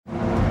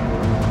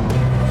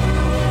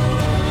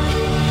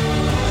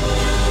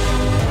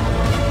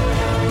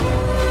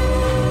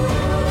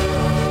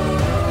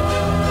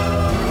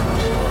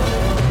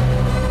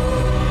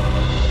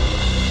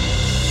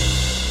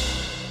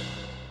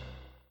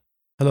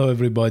Hello,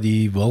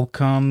 everybody.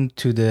 Welcome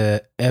to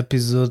the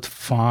episode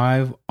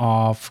 5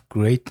 of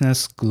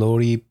Greatness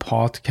Glory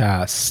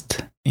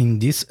podcast. In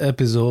this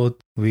episode,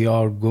 we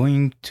are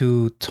going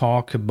to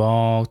talk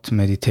about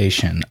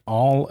meditation,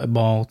 all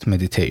about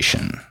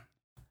meditation.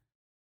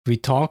 We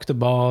talked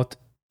about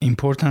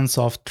importance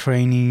of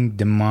training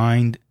the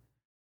mind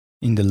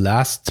in the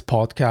last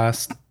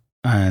podcast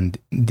and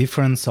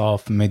difference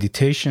of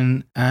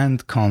meditation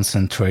and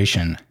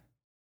concentration.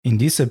 In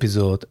this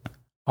episode,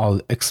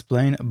 I'll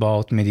explain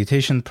about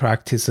meditation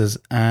practices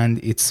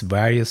and its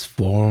various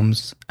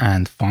forms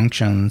and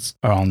functions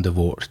around the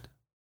world.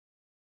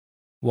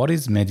 What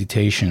is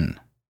meditation?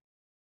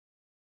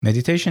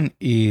 Meditation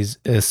is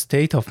a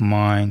state of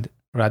mind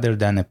rather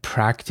than a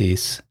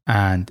practice,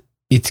 and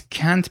it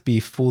can't be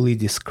fully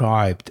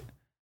described,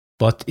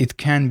 but it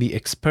can be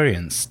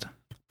experienced.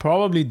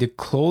 Probably the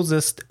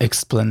closest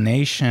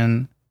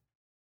explanation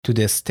to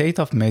the state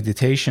of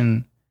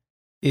meditation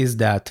is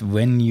that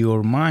when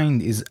your mind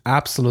is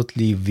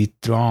absolutely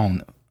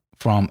withdrawn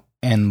from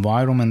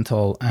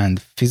environmental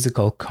and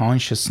physical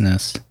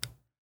consciousness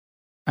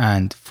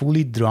and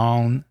fully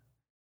drawn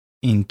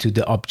into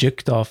the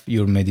object of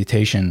your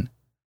meditation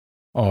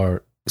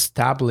are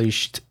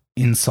established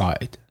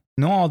inside.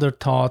 No other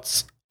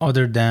thoughts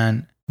other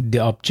than the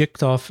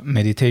object of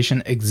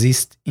meditation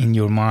exist in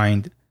your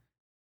mind.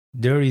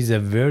 There is a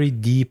very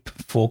deep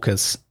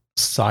focus,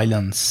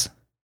 silence,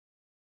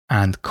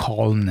 and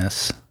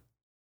calmness.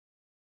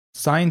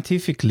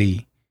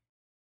 Scientifically,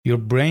 your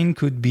brain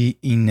could be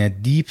in a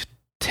deep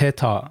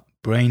theta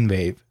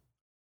brainwave,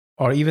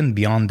 or even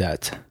beyond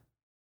that.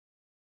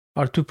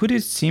 Or to put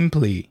it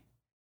simply,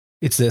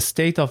 it's a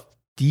state of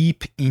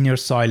deep inner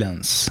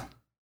silence.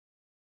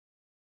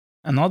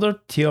 Another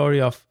theory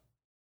of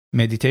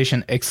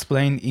meditation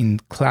explained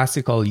in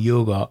classical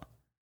yoga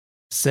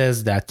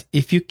says that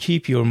if you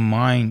keep your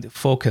mind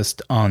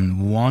focused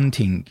on one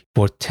thing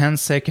for 10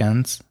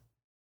 seconds,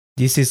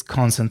 this is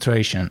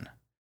concentration.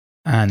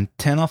 And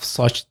 10 of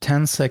such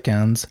 10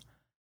 seconds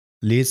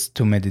leads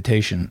to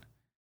meditation.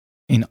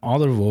 In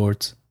other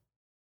words,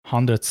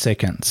 100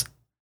 seconds.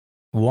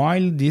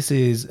 While this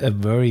is a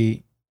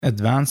very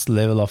advanced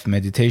level of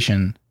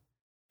meditation,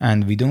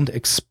 and we don't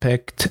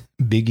expect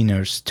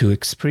beginners to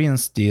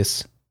experience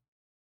this,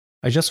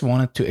 I just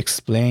wanted to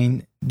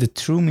explain the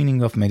true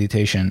meaning of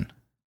meditation.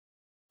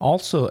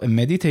 Also, a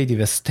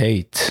meditative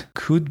state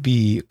could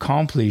be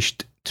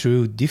accomplished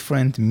through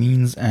different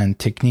means and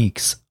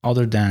techniques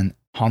other than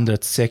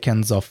 100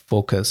 seconds of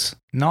focus.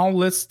 Now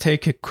let's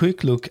take a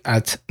quick look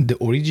at the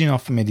origin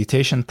of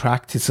meditation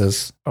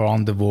practices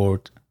around the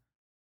world.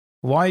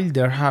 While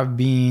there have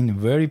been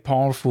very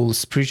powerful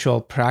spiritual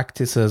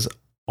practices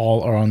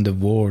all around the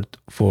world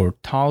for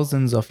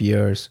thousands of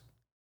years,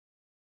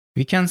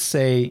 we can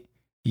say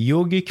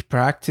yogic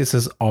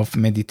practices of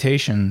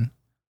meditation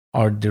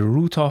are the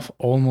root of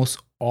almost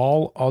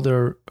all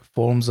other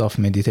forms of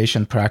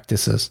meditation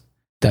practices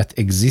that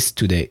exist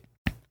today.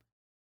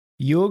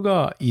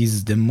 Yoga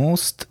is the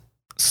most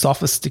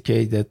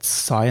sophisticated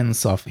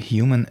science of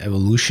human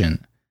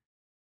evolution,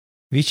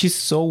 which is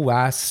so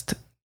vast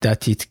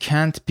that it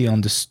can't be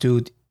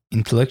understood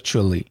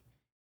intellectually,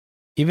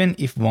 even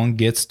if one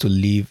gets to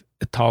live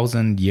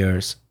 1,000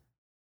 years,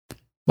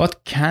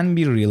 but can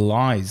be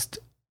realized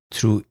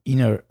through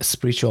inner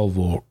spiritual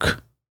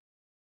work.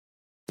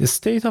 The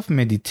state of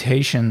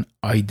meditation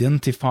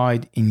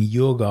identified in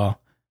yoga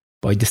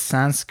by the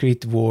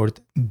Sanskrit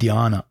word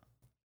dhyana.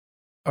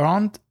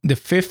 Around the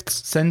 5th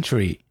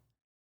century,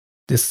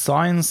 the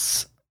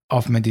science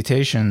of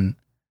meditation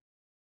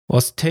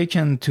was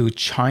taken to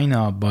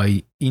China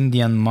by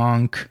Indian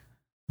monk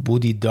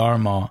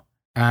Bodhidharma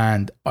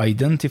and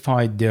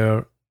identified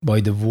there by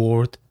the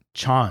word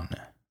Chan,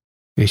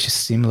 which is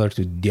similar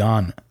to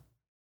Dhyan.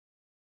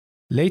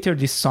 Later,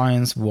 this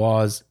science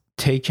was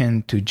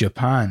taken to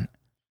Japan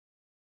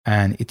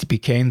and it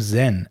became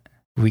Zen.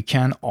 We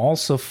can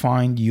also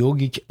find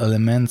yogic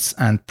elements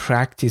and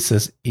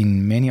practices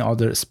in many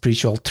other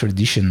spiritual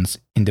traditions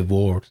in the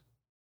world.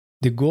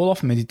 The goal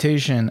of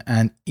meditation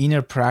and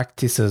inner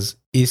practices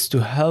is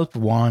to help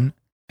one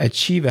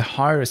achieve a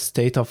higher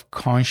state of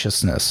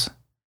consciousness,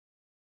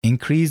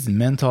 increase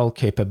mental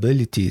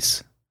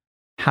capabilities,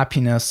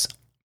 happiness,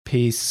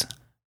 peace,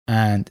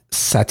 and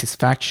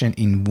satisfaction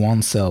in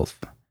oneself,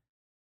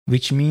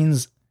 which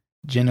means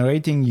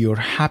generating your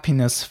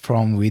happiness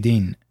from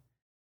within,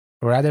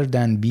 rather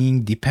than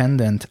being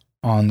dependent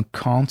on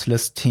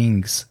countless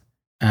things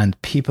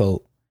and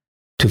people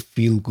to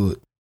feel good.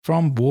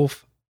 From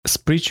both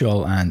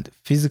spiritual and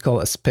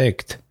physical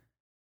aspect,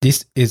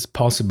 this is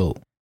possible.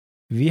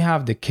 We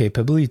have the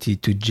capability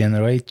to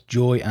generate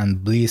joy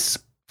and bliss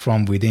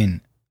from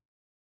within.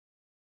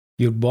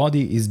 Your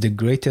body is the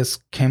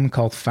greatest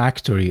chemical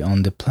factory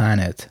on the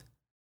planet,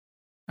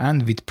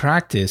 and with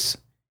practice,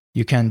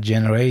 you can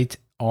generate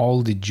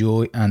all the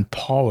joy and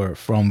power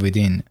from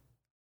within.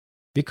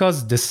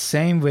 Because the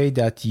same way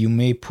that you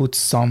may put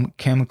some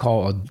chemical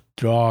or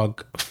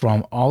drug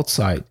from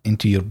outside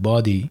into your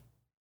body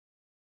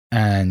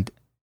and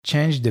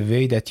change the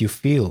way that you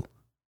feel,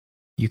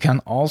 you can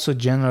also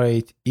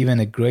generate even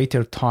a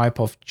greater type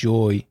of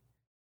joy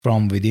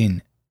from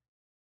within.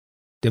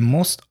 The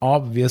most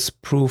obvious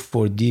proof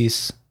for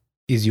this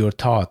is your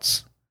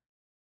thoughts.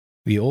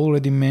 We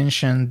already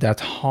mentioned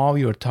that how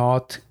your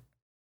thought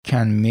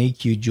can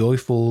make you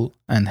joyful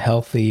and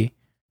healthy.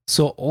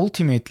 So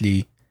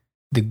ultimately,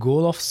 the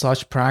goal of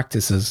such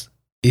practices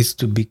is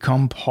to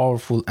become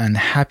powerful and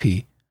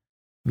happy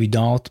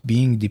without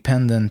being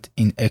dependent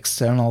in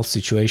external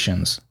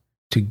situations,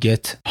 to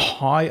get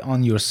high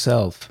on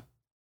yourself.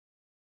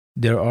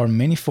 There are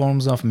many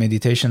forms of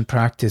meditation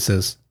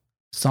practices.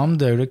 Some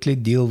directly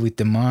deal with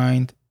the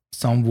mind,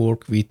 some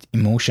work with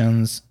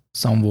emotions,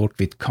 some work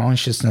with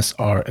consciousness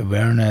or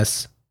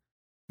awareness,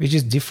 which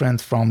is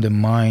different from the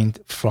mind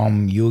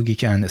from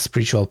yogic and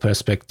spiritual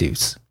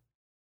perspectives.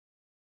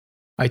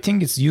 I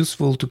think it's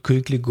useful to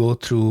quickly go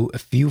through a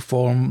few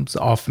forms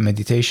of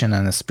meditation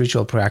and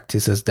spiritual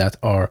practices that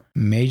are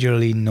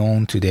majorly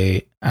known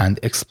today and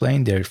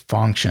explain their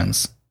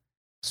functions,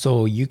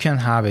 so you can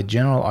have a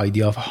general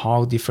idea of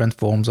how different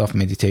forms of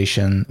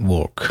meditation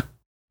work.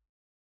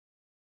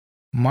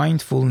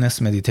 Mindfulness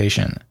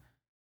meditation.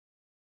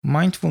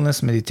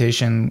 Mindfulness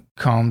meditation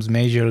comes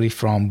majorly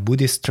from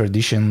Buddhist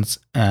traditions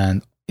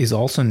and is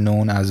also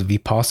known as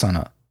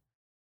Vipassana.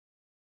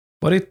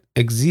 But it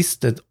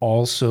existed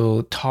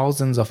also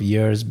thousands of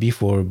years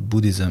before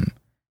Buddhism.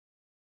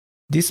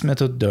 This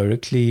method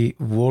directly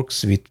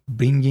works with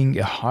bringing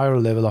a higher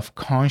level of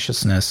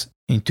consciousness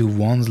into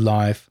one's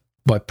life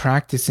by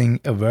practicing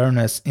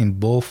awareness in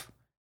both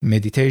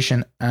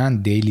meditation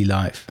and daily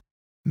life.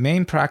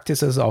 Main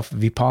practices of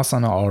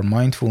Vipassana or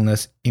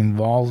mindfulness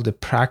involve the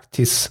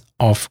practice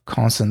of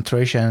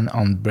concentration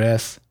on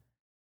breath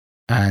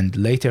and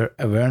later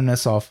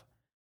awareness of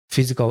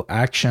physical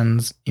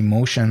actions,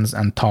 emotions,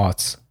 and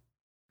thoughts.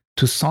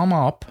 To sum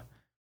up,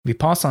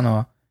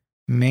 Vipassana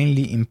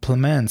mainly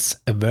implements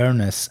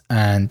awareness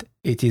and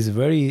it is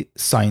very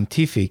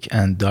scientific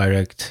and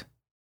direct,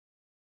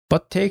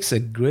 but takes a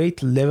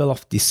great level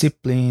of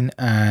discipline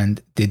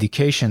and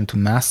dedication to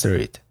master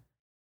it.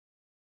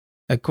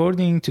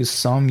 According to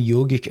some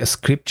yogic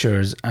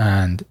scriptures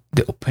and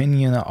the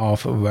opinion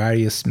of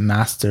various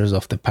masters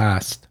of the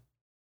past,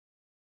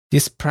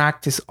 this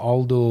practice,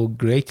 although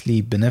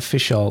greatly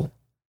beneficial,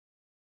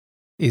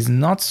 is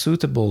not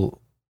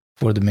suitable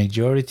for the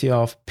majority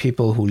of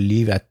people who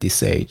live at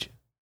this age.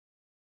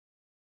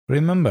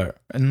 Remember,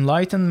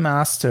 enlightened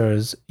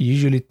masters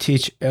usually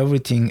teach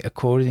everything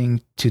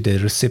according to the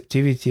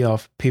receptivity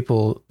of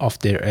people of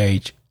their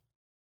age,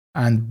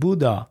 and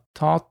Buddha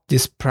taught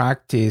this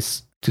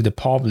practice to the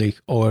public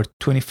over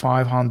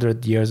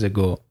 2500 years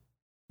ago.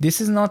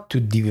 This is not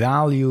to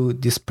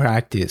devalue this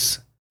practice,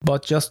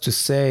 but just to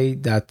say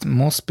that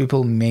most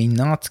people may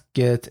not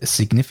get a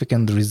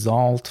significant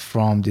result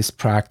from this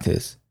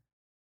practice.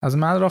 As a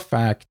matter of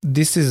fact,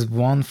 this is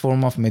one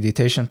form of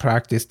meditation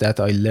practice that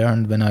I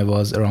learned when I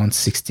was around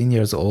 16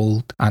 years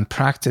old and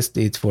practiced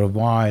it for a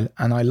while,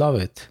 and I love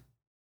it.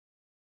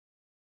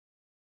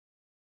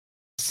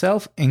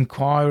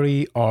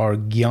 Self-inquiry or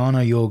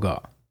Jnana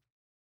Yoga.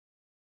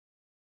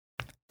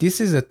 This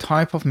is a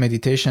type of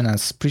meditation and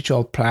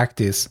spiritual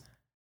practice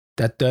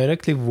that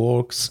directly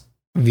works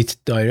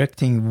with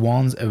directing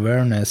one's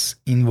awareness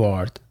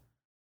inward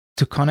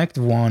to connect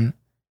one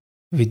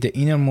with the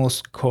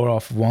innermost core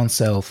of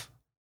oneself.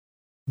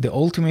 The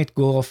ultimate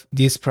goal of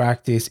this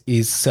practice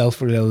is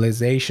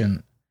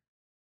self-realization,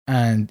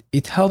 and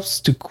it helps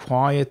to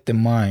quiet the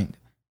mind,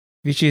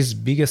 which is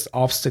the biggest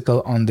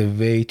obstacle on the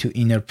way to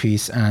inner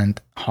peace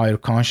and higher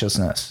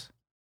consciousness.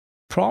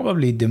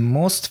 Probably the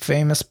most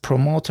famous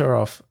promoter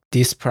of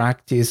this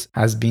practice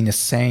has been a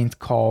saint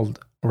called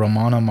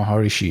Ramana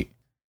Maharishi.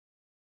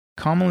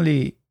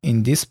 Commonly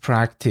in this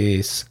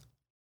practice,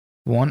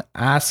 one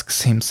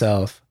asks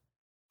himself,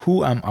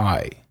 "Who am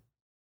I?"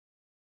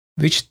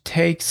 which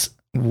takes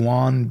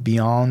one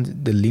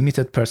beyond the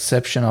limited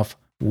perception of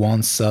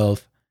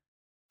oneself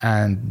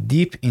and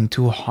deep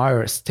into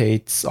higher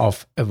states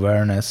of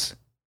awareness.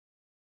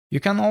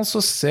 You can also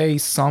say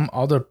some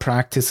other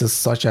practices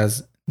such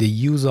as the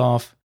use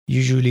of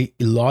usually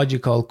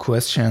illogical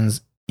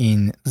questions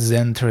in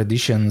Zen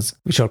traditions,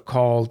 which are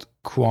called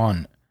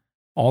Kuan,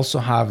 also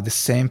have the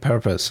same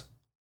purpose.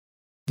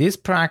 These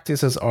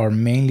practices are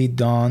mainly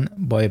done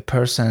by a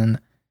person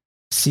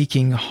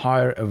seeking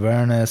higher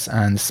awareness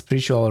and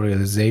spiritual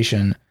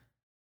realization,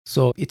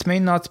 so it may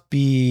not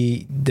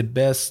be the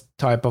best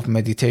type of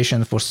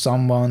meditation for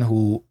someone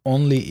who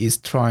only is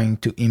trying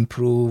to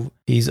improve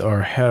his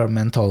or her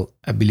mental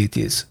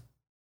abilities.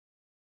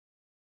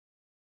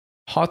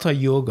 Hatha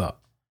Yoga.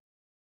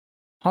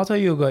 Hatha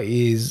Yoga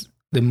is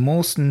the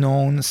most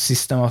known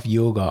system of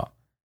yoga,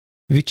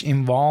 which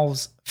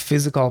involves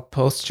physical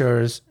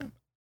postures,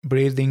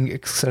 breathing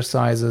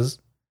exercises,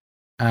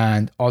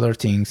 and other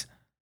things.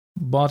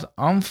 But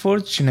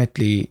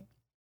unfortunately,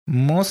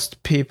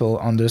 most people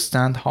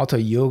understand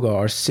Hatha Yoga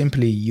or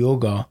simply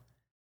yoga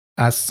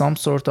as some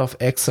sort of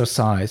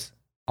exercise,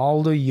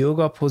 although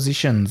yoga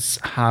positions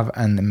have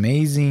an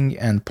amazing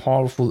and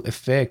powerful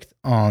effect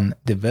on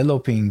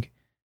developing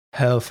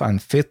health,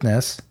 and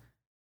fitness,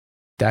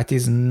 that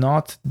is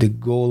not the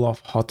goal of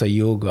Hatha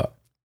Yoga,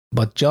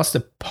 but just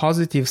a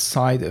positive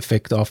side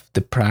effect of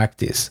the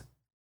practice.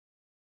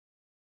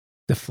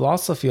 The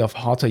philosophy of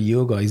Hatha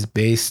Yoga is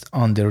based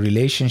on the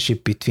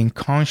relationship between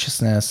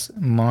consciousness,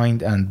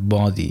 mind, and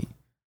body.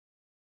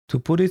 To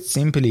put it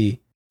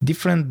simply,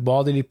 different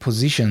bodily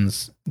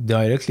positions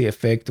directly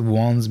affect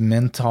one's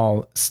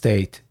mental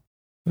state,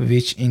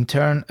 which in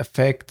turn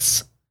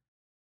affects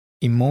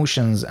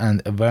emotions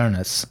and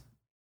awareness,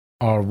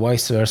 or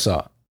vice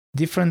versa.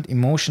 Different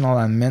emotional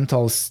and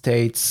mental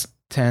states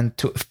tend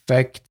to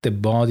affect the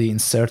body in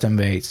certain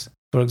ways.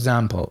 For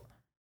example,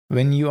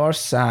 when you are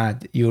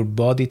sad, your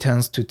body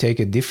tends to take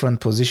a different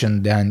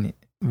position than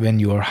when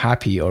you are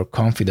happy or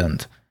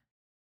confident.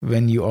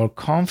 When you are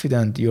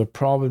confident, you're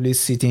probably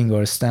sitting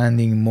or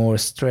standing more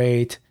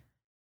straight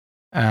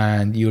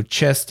and your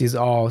chest is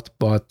out.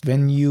 But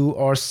when you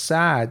are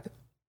sad,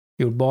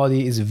 your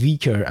body is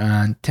weaker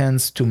and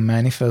tends to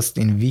manifest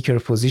in weaker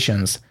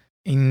positions.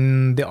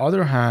 On the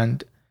other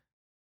hand,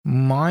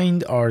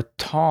 mind or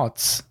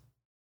thoughts,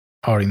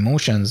 our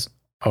emotions,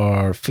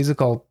 or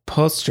physical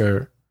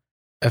posture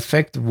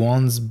affect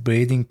one's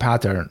breathing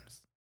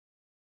patterns.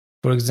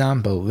 For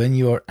example, when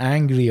you are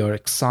angry or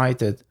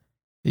excited,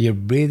 your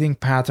breathing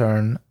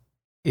pattern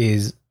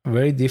is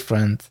very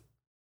different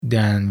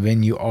than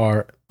when you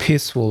are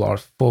peaceful or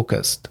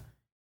focused.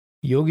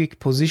 Yogic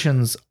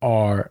positions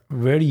are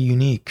very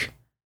unique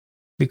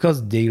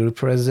because they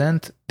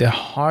represent the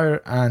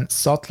higher and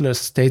subtler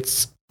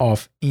states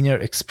of inner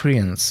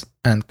experience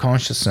and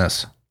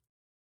consciousness.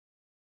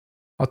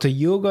 Hatha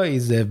Yoga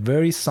is a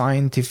very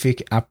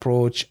scientific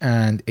approach,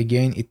 and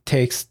again, it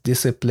takes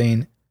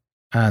discipline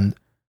and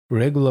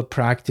regular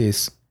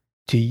practice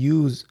to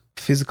use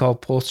physical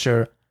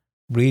posture,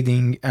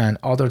 breathing, and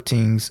other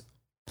things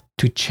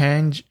to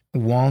change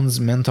one's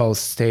mental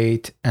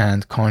state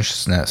and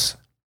consciousness.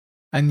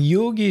 And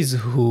yogis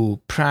who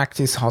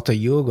practice Hatha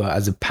Yoga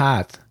as a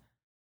path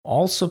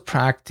also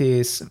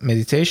practice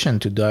meditation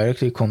to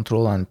directly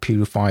control and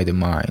purify the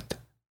mind.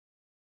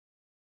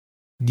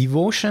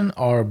 Devotion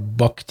or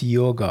Bhakti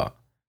Yoga,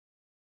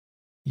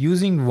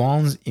 using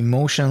one's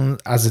emotions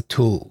as a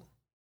tool.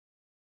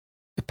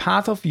 A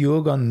path of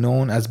yoga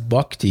known as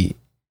Bhakti,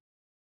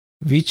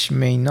 which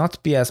may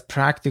not be as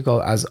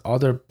practical as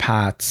other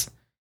paths,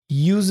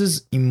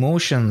 uses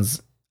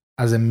emotions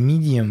as a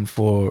medium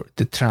for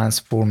the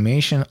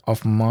transformation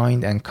of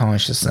mind and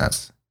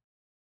consciousness.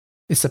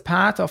 It's a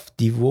path of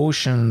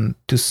devotion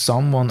to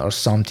someone or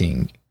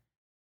something,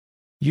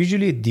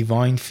 usually a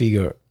divine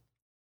figure,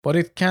 but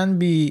it can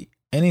be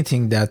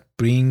anything that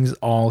brings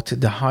out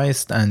the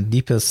highest and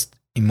deepest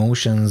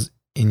emotions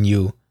in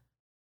you.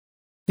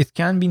 It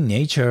can be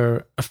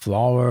nature, a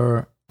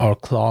flower, or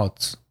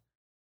clouds.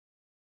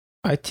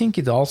 I think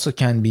it also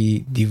can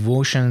be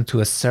devotion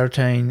to a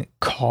certain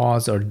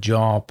cause or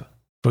job.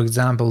 For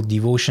example,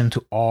 devotion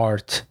to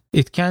art.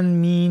 It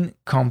can mean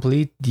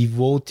complete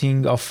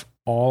devoting of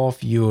all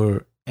of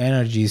your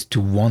energies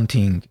to one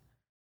thing.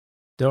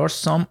 There are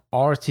some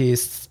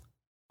artists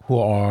who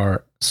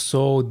are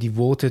so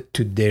devoted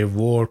to their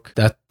work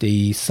that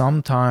they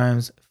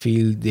sometimes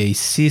feel they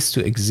cease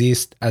to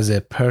exist as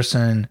a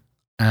person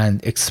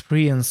and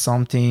experience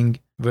something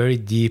very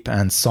deep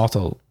and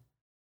subtle.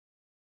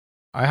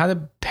 I had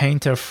a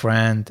painter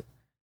friend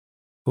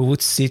who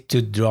would sit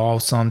to draw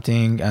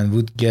something and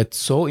would get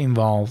so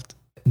involved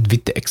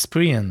with the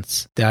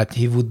experience that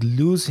he would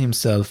lose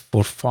himself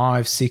for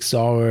 5-6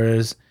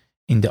 hours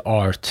in the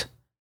art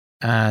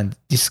and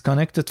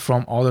disconnected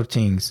from other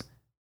things.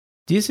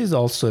 This is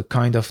also a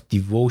kind of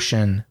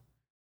devotion.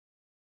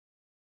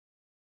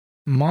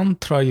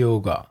 Mantra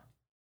Yoga.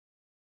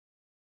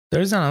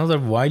 There is another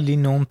widely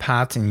known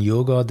path in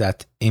yoga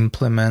that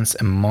implements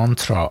a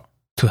mantra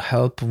to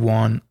help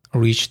one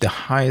reach the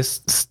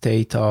highest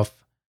state of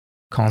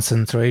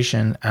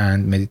concentration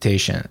and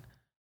meditation,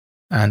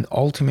 and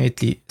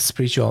ultimately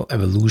spiritual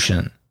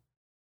evolution.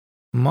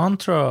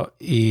 Mantra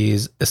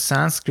is a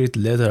Sanskrit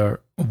letter,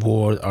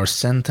 word, or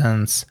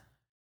sentence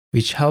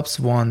which helps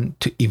one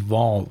to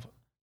evolve.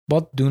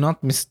 But do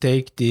not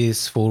mistake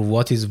this for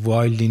what is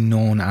widely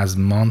known as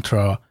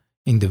mantra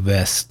in the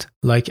West,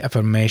 like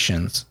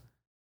affirmations.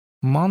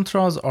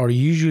 Mantras are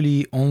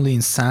usually only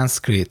in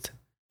Sanskrit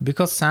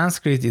because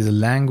Sanskrit is a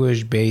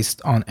language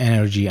based on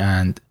energy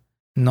and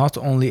not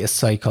only a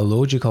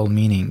psychological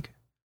meaning.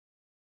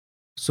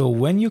 So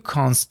when you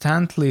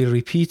constantly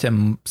repeat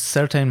a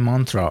certain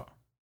mantra,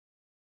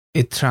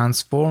 it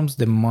transforms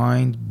the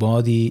mind,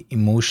 body,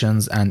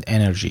 emotions, and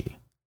energy.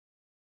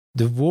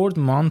 The word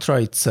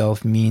mantra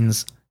itself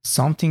means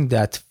something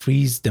that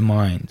frees the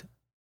mind.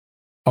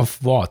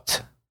 Of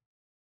what?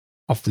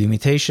 Of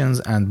limitations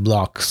and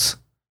blocks.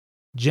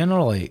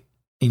 Generally,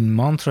 in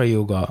mantra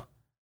yoga,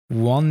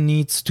 one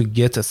needs to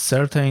get a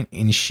certain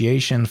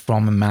initiation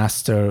from a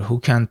master who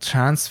can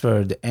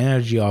transfer the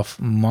energy of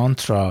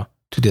mantra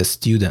to the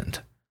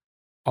student.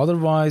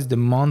 Otherwise, the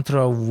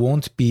mantra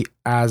won't be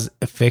as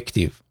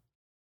effective.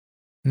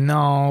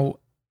 Now,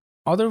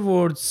 Other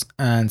words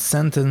and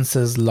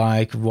sentences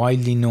like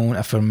widely known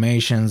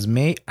affirmations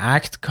may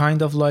act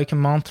kind of like a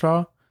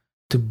mantra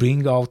to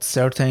bring out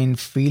certain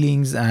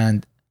feelings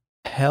and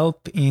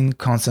help in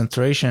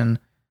concentration,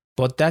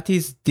 but that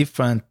is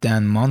different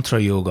than mantra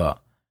yoga.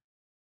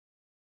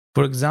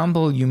 For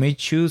example, you may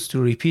choose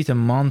to repeat a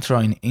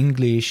mantra in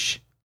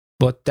English,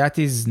 but that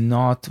is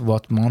not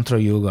what mantra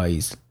yoga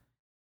is.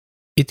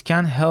 It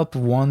can help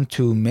one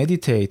to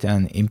meditate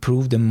and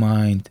improve the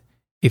mind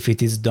if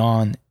it is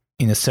done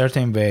in a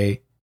certain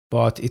way,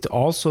 but it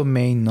also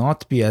may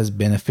not be as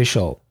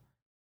beneficial.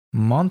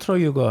 Mantra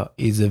yoga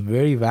is a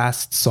very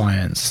vast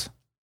science.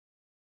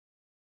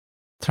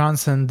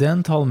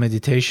 Transcendental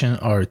meditation,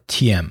 or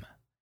TM.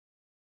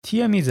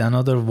 TM is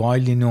another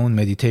widely known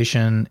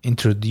meditation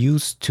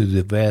introduced to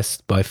the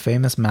West by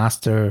famous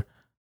master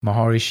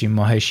Maharishi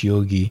Mahesh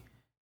Yogi.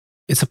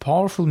 It's a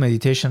powerful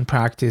meditation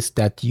practice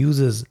that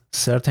uses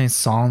certain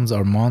sounds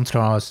or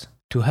mantras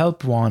to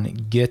help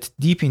one get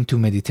deep into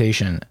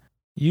meditation.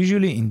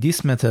 Usually, in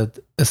this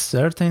method, a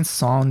certain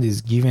sound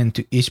is given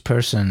to each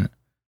person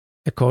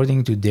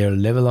according to their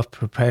level of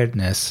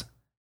preparedness,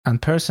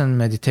 and person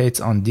meditates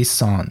on this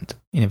sound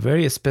in a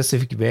very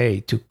specific way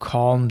to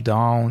calm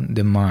down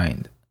the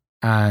mind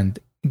and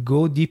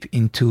go deep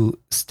into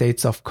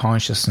states of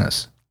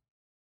consciousness.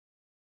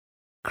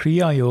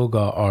 Kriya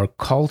Yoga, or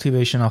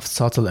cultivation of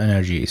subtle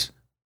energies.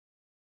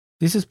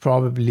 This is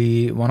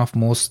probably one of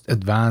most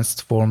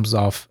advanced forms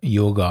of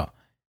yoga.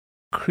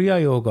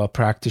 Kriya Yoga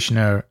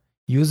practitioner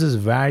uses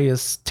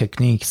various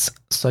techniques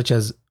such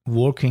as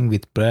working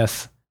with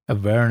breath,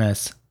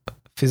 awareness,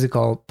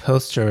 physical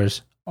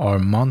postures, or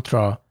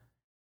mantra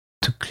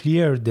to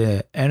clear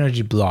the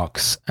energy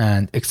blocks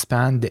and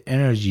expand the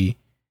energy,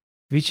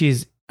 which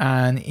is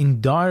an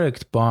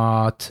indirect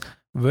but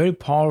very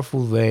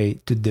powerful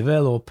way to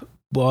develop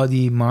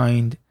body,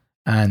 mind,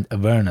 and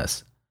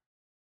awareness.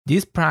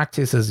 These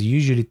practices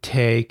usually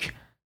take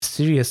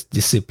serious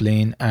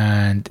discipline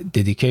and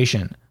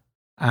dedication,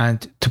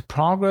 and to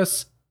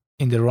progress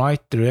in the right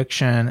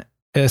direction,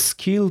 a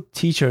skilled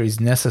teacher is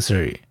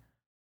necessary.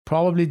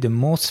 Probably the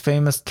most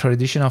famous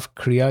tradition of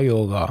Kriya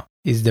Yoga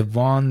is the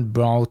one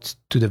brought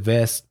to the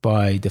West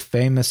by the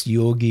famous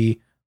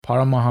yogi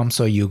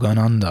Paramahamsa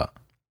Yogananda.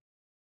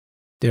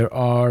 There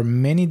are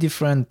many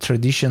different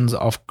traditions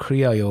of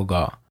Kriya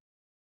Yoga,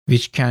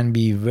 which can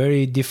be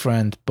very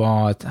different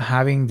but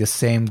having the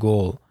same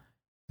goal.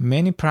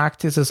 Many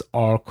practices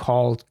are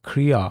called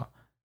Kriya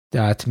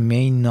that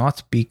may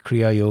not be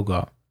Kriya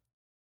Yoga.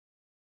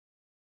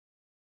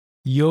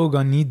 Yoga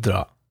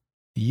Nidra.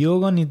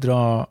 Yoga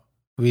Nidra,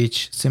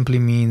 which simply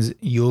means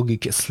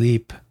yogic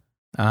sleep.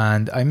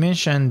 And I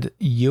mentioned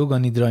Yoga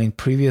Nidra in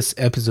previous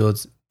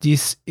episodes.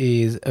 This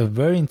is a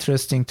very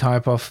interesting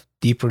type of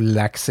deep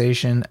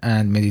relaxation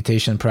and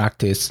meditation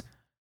practice.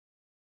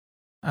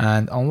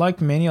 And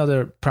unlike many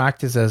other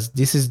practices,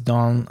 this is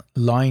done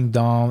lying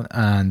down,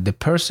 and the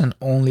person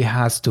only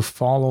has to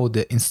follow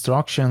the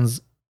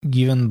instructions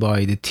given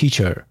by the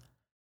teacher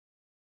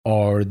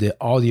or the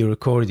audio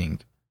recording.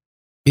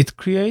 It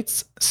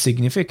creates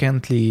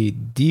significantly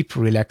deep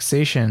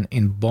relaxation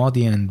in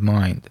body and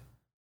mind,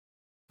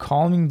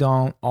 calming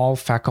down all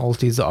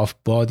faculties of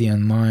body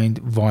and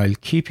mind while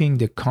keeping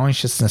the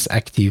consciousness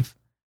active.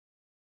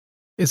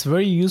 It's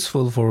very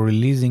useful for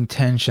releasing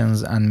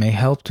tensions and may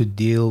help to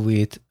deal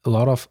with a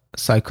lot of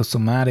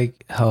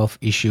psychosomatic health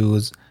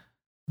issues,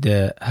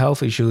 the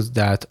health issues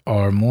that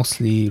are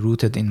mostly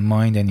rooted in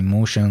mind and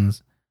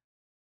emotions,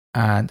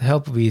 and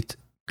help with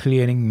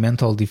clearing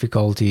mental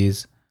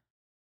difficulties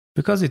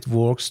because it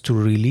works to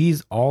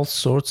release all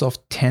sorts of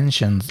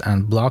tensions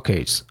and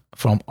blockades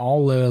from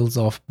all levels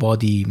of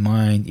body,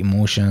 mind,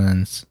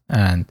 emotions,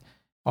 and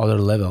other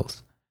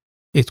levels.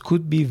 It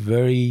could be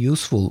very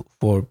useful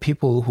for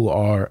people who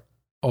are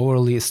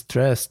overly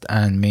stressed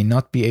and may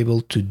not be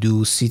able to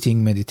do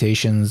sitting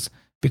meditations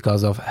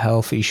because of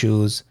health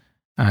issues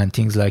and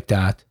things like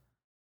that.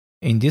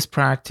 In this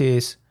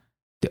practice,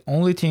 the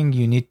only thing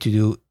you need to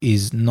do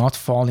is not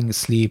falling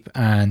asleep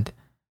and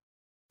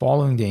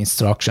following the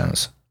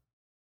instructions.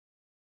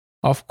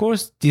 Of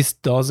course, this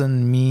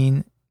doesn't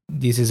mean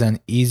this is an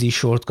easy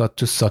shortcut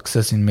to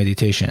success in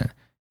meditation.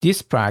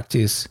 This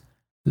practice,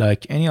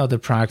 like any other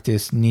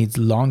practice, needs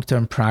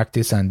long-term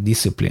practice and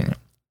discipline.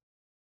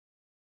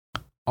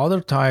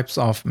 Other types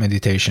of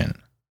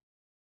meditation.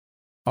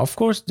 Of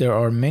course, there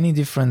are many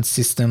different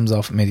systems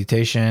of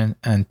meditation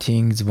and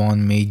things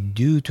one may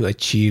do to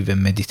achieve a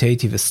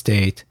meditative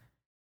state.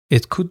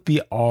 It could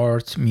be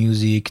art,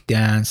 music,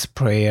 dance,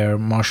 prayer,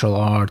 martial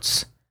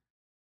arts,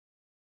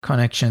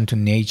 connection to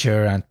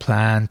nature and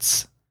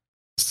plants,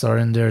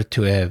 surrender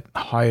to a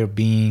higher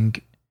being,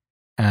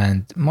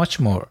 and much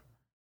more.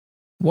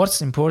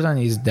 What's important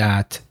is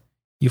that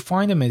you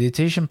find a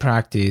meditation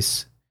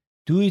practice,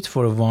 do it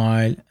for a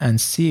while, and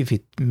see if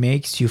it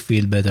makes you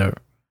feel better.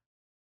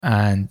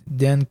 And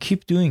then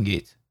keep doing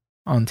it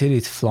until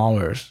it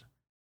flowers.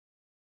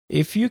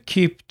 If you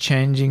keep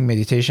changing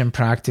meditation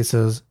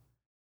practices,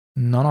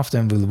 none of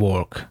them will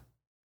work.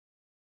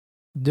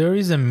 There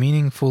is a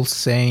meaningful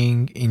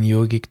saying in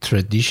yogic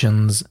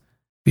traditions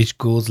which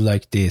goes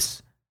like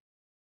this: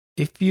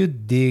 if you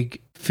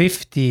dig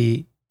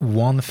 50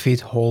 1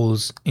 feet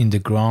holes in the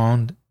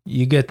ground,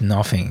 you get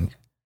nothing.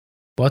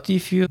 But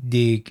if you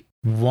dig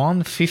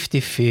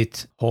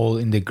 150-feet hole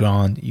in the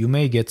ground, you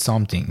may get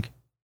something.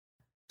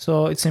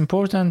 So it's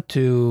important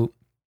to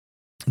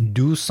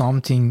do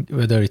something,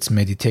 whether it's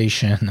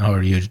meditation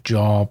or your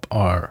job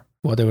or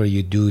whatever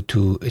you do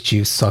to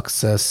achieve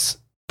success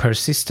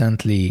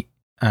persistently,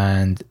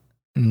 and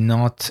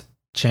not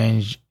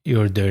change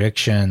your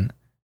direction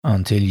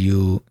until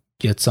you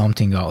get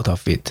something out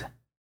of it.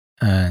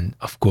 And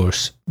of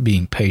course,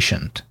 being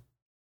patient.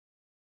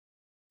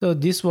 So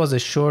this was a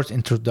short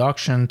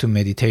introduction to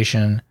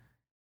meditation.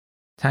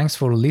 Thanks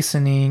for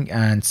listening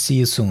and see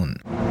you soon.